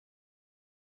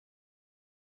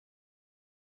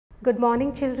Good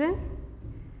morning, children.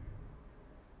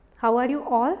 How are you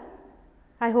all?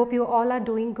 I hope you all are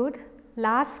doing good.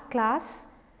 Last class,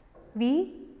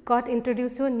 we got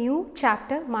introduced to a new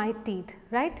chapter, My Teeth,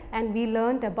 right? And we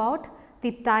learned about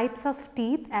the types of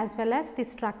teeth as well as the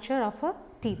structure of a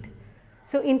teeth.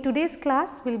 So, in today's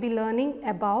class, we will be learning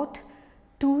about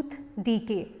tooth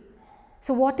decay.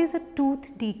 So, what is a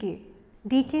tooth decay?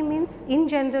 Decay means, in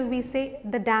general, we say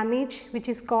the damage which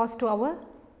is caused to our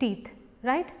teeth,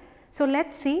 right? So, let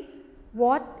us see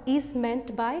what is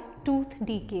meant by tooth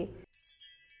decay.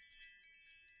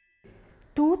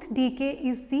 Tooth decay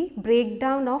is the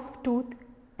breakdown of tooth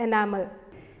enamel,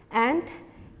 and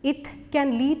it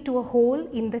can lead to a hole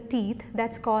in the teeth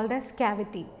that is called as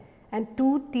cavity, and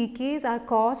tooth decays are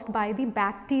caused by the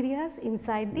bacteria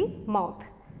inside the mouth.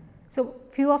 So,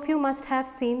 few of you must have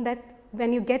seen that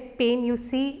when you get pain, you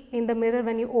see in the mirror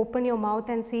when you open your mouth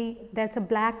and see there is a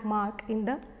black mark in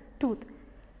the tooth.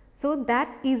 So, that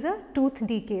is a tooth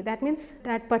decay. That means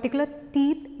that particular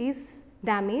teeth is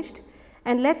damaged,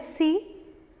 and let us see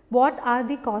what are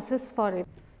the causes for it.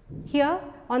 Here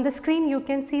on the screen you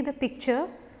can see the picture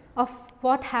of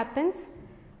what happens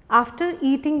after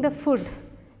eating the food.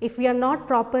 If we are not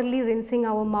properly rinsing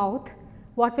our mouth,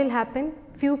 what will happen?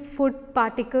 Few food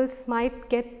particles might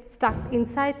get stuck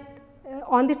inside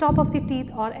on the top of the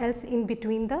teeth or else in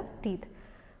between the teeth.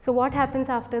 So, what happens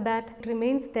after that? It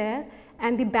remains there,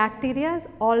 and the bacteria is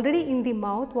already in the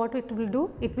mouth. What it will do?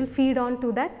 It will feed on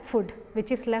to that food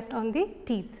which is left on the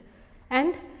teeth,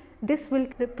 and this will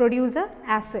produce a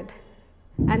acid,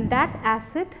 and that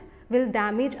acid will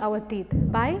damage our teeth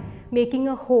by making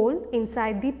a hole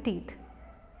inside the teeth,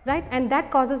 right? And that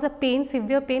causes a pain,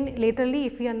 severe pain. Laterally,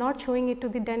 if we are not showing it to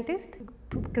the dentist,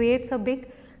 creates a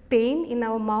big pain in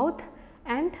our mouth,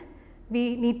 and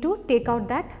we need to take out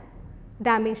that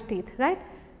damaged teeth, right?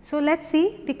 So, let us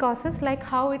see the causes, like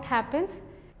how it happens.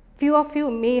 Few of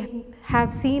you may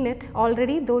have seen it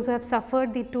already, those who have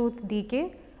suffered the tooth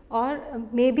decay, or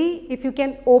maybe if you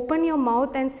can open your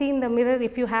mouth and see in the mirror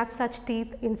if you have such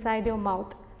teeth inside your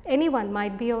mouth. Anyone,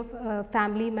 might be your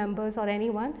family members or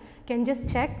anyone, can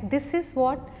just check. This is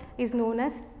what is known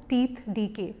as teeth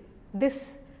decay.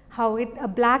 This how it, a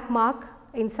black mark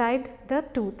inside the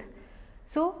tooth.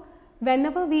 So,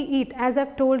 whenever we eat, as I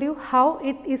have told you, how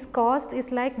it is caused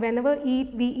is like whenever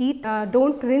we eat,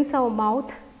 don't rinse our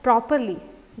mouth properly,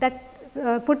 that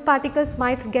food particles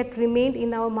might get remained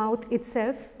in our mouth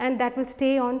itself, and that will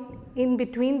stay on in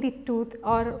between the tooth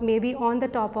or maybe on the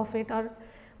top of it. Or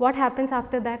what happens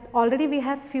after that? Already we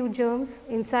have few germs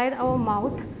inside our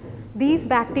mouth. These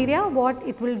bacteria, what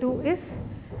it will do is,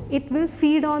 it will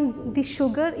feed on the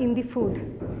sugar in the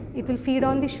food. It will feed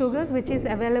on the sugars which is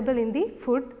available in the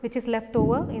food which is left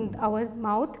over in our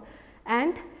mouth,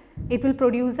 and it will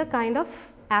produce a kind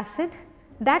of acid.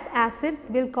 That acid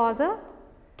will cause a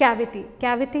cavity.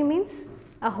 Cavity means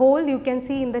a hole you can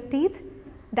see in the teeth,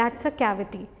 that is a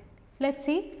cavity. Let us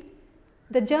see.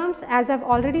 The germs, as I have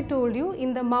already told you,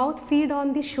 in the mouth feed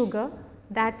on the sugar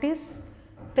that is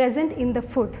present in the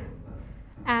food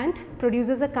and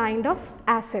produces a kind of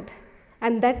acid.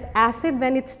 And that acid,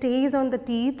 when it stays on the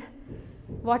teeth,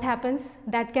 what happens?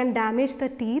 That can damage the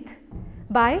teeth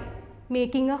by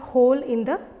making a hole in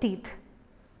the teeth.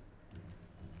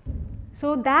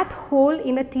 So, that hole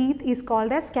in a teeth is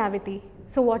called as cavity.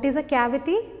 So, what is a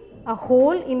cavity? A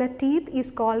hole in a teeth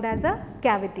is called as a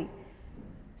cavity.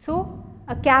 So,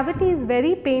 a cavity is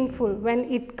very painful.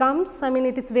 When it comes, I mean,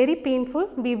 it is very painful.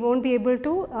 We won't be able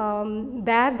to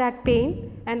bear that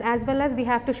pain, and as well as we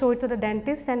have to show it to the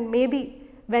dentist, and maybe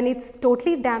when it is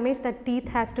totally damaged, the teeth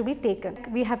has to be taken.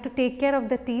 We have to take care of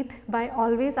the teeth by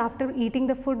always, after eating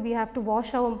the food, we have to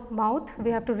wash our mouth. We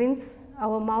have to rinse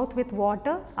our mouth with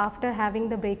water after having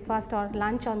the breakfast or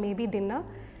lunch or maybe dinner.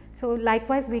 So,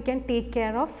 likewise we can take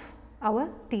care of our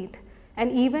teeth,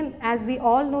 and even as we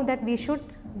all know that we should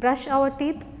brush our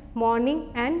teeth morning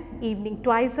and evening,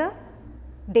 twice a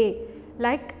day.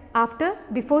 Like after,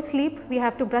 before sleep, we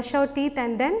have to brush our teeth,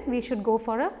 and then we should go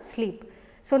for a sleep.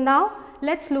 So, now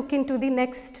let us look into the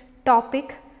next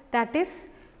topic, that is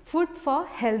food for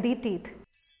healthy teeth.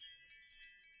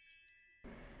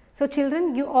 So,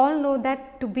 children, you all know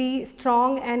that to be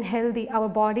strong and healthy, our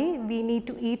body, we need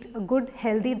to eat a good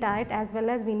healthy diet as well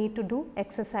as we need to do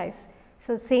exercise.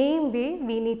 So, same way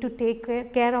we need to take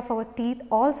care of our teeth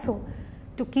also.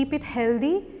 To keep it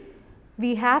healthy,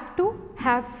 we have to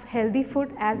have healthy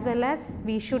food as well as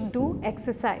we should do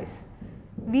exercise.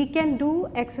 We can do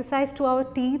exercise to our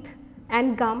teeth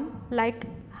and gum, like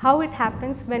how it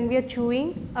happens when we are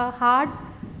chewing a hard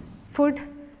food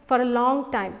for a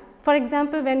long time. For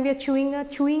example, when we are chewing a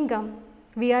chewing gum,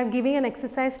 we are giving an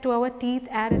exercise to our teeth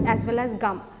and as well as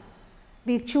gum.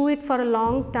 We chew it for a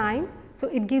long time, so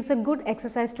it gives a good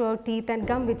exercise to our teeth and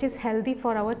gum, which is healthy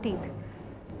for our teeth.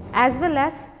 As well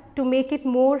as to make it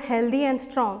more healthy and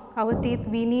strong, our teeth,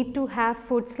 we need to have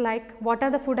foods like, what are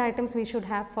the food items we should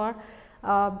have for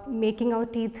making our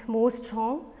teeth more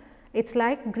strong? It's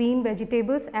like green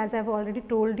vegetables, as I have already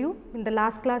told you. In the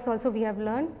last class also we have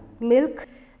learned milk,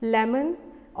 lemon,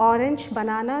 orange,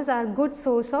 bananas are good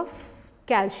source of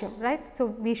calcium, right? So,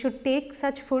 we should take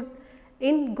such food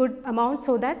in good amount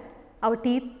so that our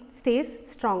teeth stays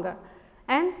stronger.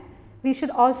 And we should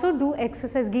also do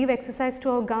exercise, give exercise to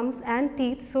our gums and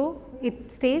teeth so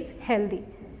it stays healthy.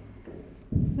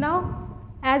 Now,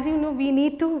 as you know, we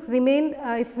need to remain,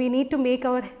 if we need to make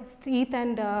our teeth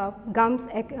and gums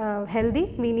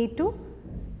healthy, we need to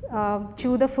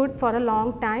chew the food for a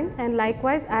long time, and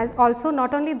likewise as also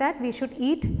not only that, we should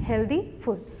eat healthy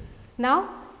food. Now,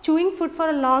 chewing food for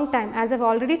a long time, as I have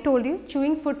already told you,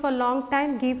 chewing food for a long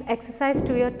time give exercise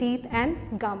to your teeth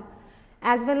and gum.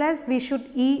 As well as we should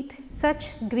eat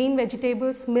such green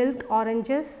vegetables, milk,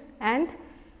 oranges and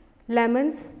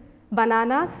lemons,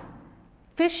 bananas,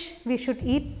 fish we should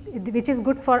eat, which is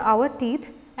good for our teeth,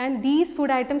 and these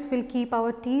food items will keep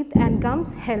our teeth and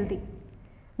gums healthy.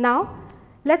 Now,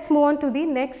 let us move on to the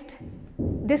next.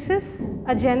 This is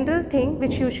a general thing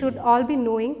which you should all be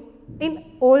knowing. In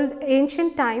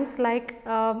ancient times, like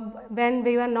when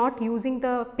we were not using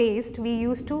the paste, we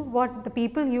used to, what the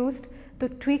people used, the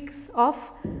twigs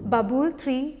of babul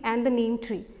tree and the neem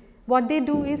tree. What they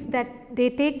do is that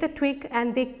they take the twig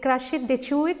and they crush it, they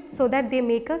chew it so that they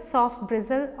make a soft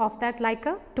bristle of that like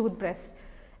a toothbrush,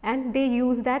 and they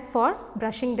use that for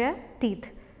brushing their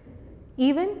teeth.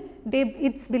 Even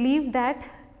it's believed that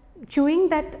chewing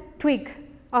that twig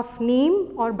of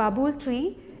neem or babul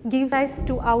tree gives rise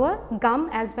to our gum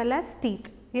as well as teeth,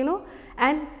 you know,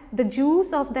 and the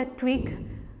juice of that twig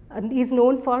is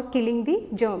known for killing the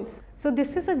germs. So,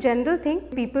 this is a general thing,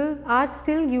 people are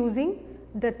still using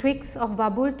the twigs of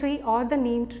babul tree or the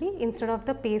neem tree instead of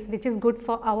the paste, which is good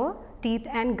for our teeth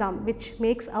and gum, which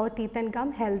makes our teeth and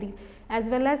gum healthy. As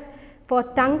well as for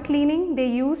tongue cleaning, they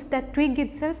used that twig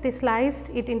itself, they sliced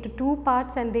it into two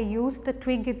parts and they used the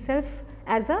twig itself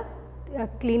as a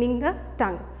cleaning the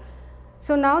tongue.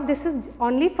 So, now this is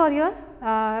only for your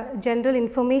general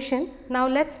information. Now,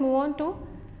 let us move on to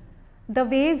the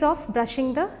ways of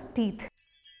brushing the teeth.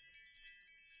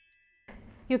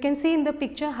 You can see in the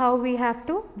picture how we have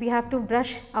to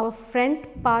brush our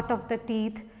front part of the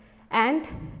teeth and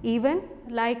even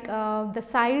like the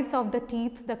sides of the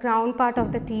teeth, the crown part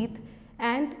of the teeth,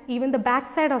 and even the back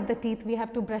side of the teeth we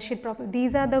have to brush it properly.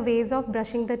 These are the ways of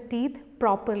brushing the teeth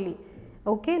properly.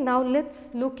 Okay, now let us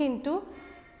look into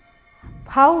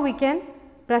how we can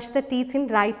brush the teeth in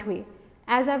right way.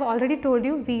 As I have already told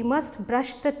you, we must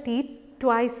brush the teeth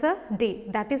twice a day,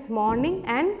 that is morning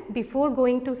and before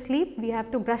going to sleep we have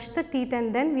to brush the teeth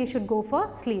and then we should go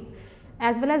for sleep.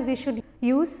 As well as we should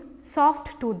use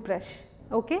soft toothbrush,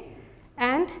 okay,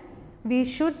 and we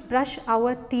should brush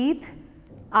our teeth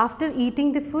after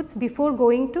eating the foods. Before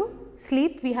going to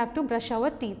sleep we have to brush our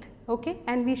teeth, okay,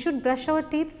 and we should brush our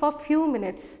teeth for few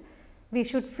minutes. We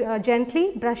should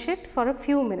gently brush it for a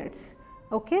few minutes,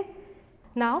 okay.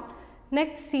 Now,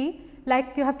 next see,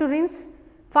 like you have to rinse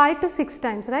 5 to 6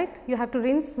 times, right? You have to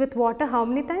rinse with water how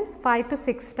many times? 5 to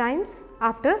 6 times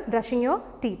after brushing your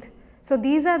teeth. So,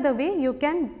 these are the way you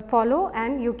can follow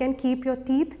and you can keep your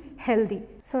teeth healthy.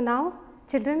 So, now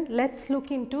children, let us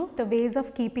look into the ways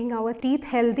of keeping our teeth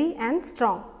healthy and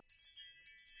strong.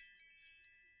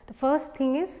 The first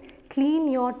thing is clean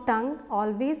your tongue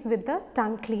always with the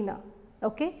tongue cleaner,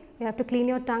 okay. You have to clean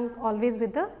your tongue always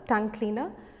with the tongue cleaner.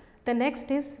 The next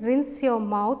is rinse your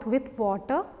mouth with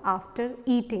water after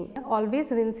eating. Always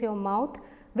rinse your mouth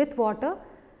with water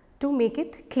to make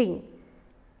it clean.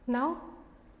 Now,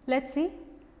 let us see.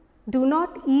 Do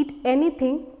not eat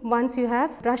anything once you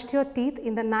have brushed your teeth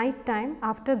in the night time.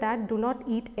 After that, do not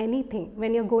eat anything.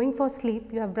 When you are going for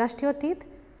sleep, you have brushed your teeth,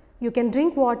 you can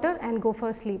drink water and go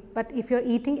for sleep. But if you are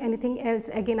eating anything else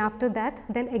again after that,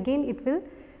 then again it will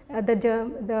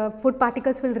the food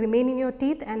particles will remain in your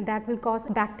teeth and that will cause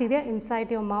bacteria inside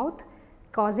your mouth,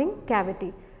 causing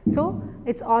cavity. So,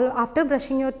 it is all after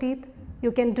brushing your teeth,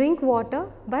 you can drink water,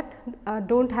 but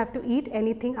do not have to eat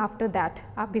anything after that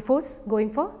before going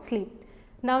for sleep.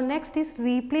 Now, next is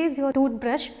replace your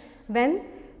toothbrush when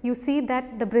you see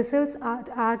that the bristles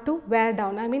are to wear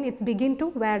down. I mean, it's begin to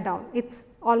wear down. It's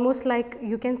almost like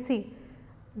you can see.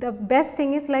 The best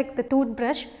thing is like the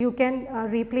toothbrush, you can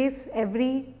replace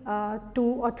every 2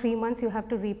 or 3 months, you have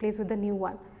to replace with a new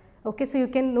one. Okay, so you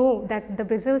can know that the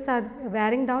bristles are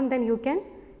wearing down, then you can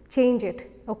change it.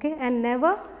 Okay, and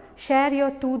never share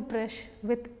your toothbrush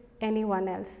with anyone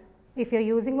else. If you are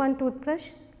using one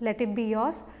toothbrush, let it be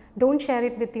yours. Don't share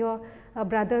it with your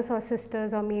brothers or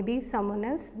sisters or maybe someone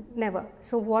else, never.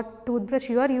 So what toothbrush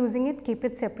you are using it, keep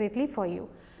it separately for you.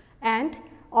 And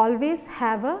always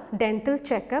have a dental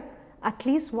checkup at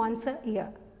least once a year.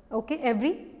 Okay,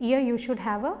 every year you should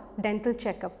have a dental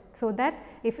checkup, so that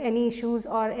if any issues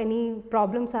or any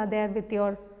problems are there with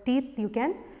your teeth, you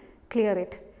can clear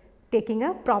it taking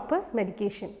a proper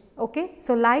medication. Okay,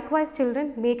 so likewise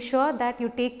children, make sure that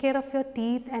you take care of your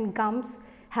teeth and gums,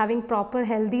 having proper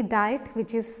healthy diet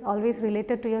which is always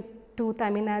related to your tooth. I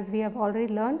mean, as we have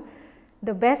already learned,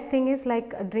 the best thing is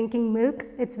like drinking milk.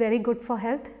 It's very good for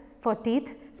health, for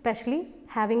teeth especially.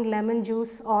 Having lemon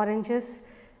juice, oranges,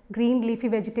 green leafy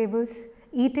vegetables,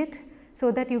 eat it so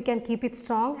that you can keep it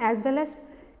strong. As well as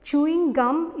chewing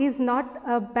gum is not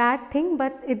a bad thing,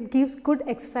 but it gives good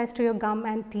exercise to your gum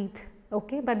and teeth.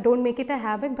 Okay, but don't make it a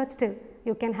habit, but still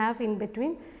you can have in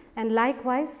between. And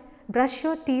likewise, brush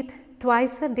your teeth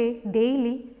twice a day,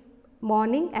 daily,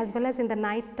 morning as well as in the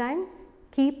night time.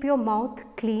 Keep your mouth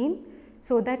clean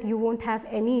so that you won't have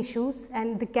any issues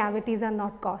and the cavities are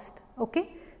not caused.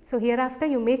 Okay, so hereafter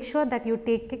you make sure that you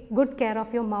take good care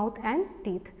of your mouth and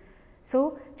teeth.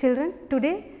 So children,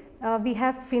 today we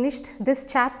have finished this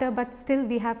chapter, but still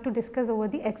we have to discuss over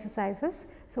the exercises.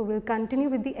 So we will continue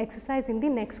with the exercise in the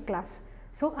next class.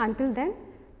 So until then,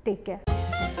 take care.